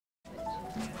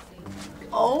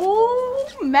Oh,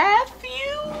 Matthew,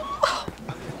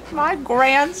 my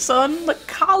grandson, the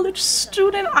college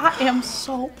student, I am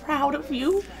so proud of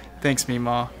you. Thanks,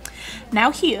 Meemaw.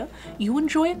 Now here, you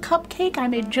enjoy a cupcake I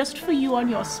made just for you on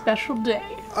your special day.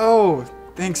 Oh,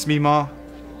 thanks, Meemaw.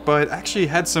 But I actually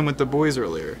had some with the boys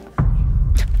earlier.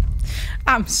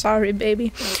 I'm sorry,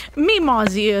 baby.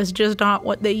 Meemaw's ears just aren't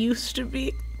what they used to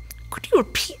be. Could you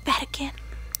repeat that again?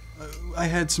 I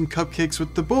had some cupcakes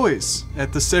with the boys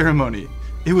at the ceremony.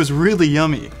 It was really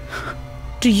yummy.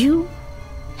 Do you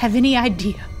have any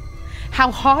idea how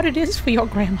hard it is for your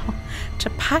grandma to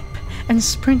pipe and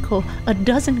sprinkle a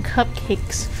dozen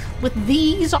cupcakes with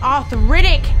these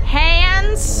arthritic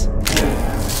hands?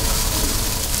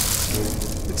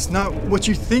 It's not what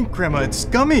you think, Grandma. It's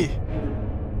Gummy.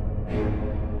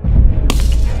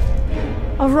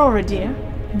 Aurora, dear,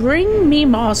 bring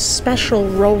Meemaw's special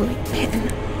rolling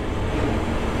pin.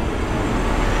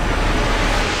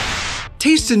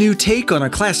 Taste a new take on a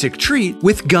classic treat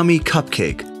with Gummy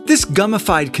Cupcake. This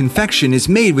gummified confection is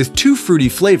made with 2 fruity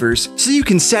flavors so you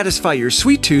can satisfy your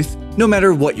sweet tooth no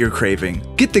matter what you're craving.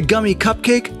 Get the Gummy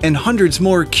Cupcake and hundreds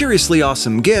more curiously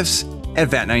awesome gifts at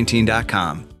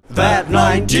vat19.com.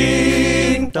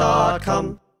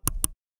 vat19.com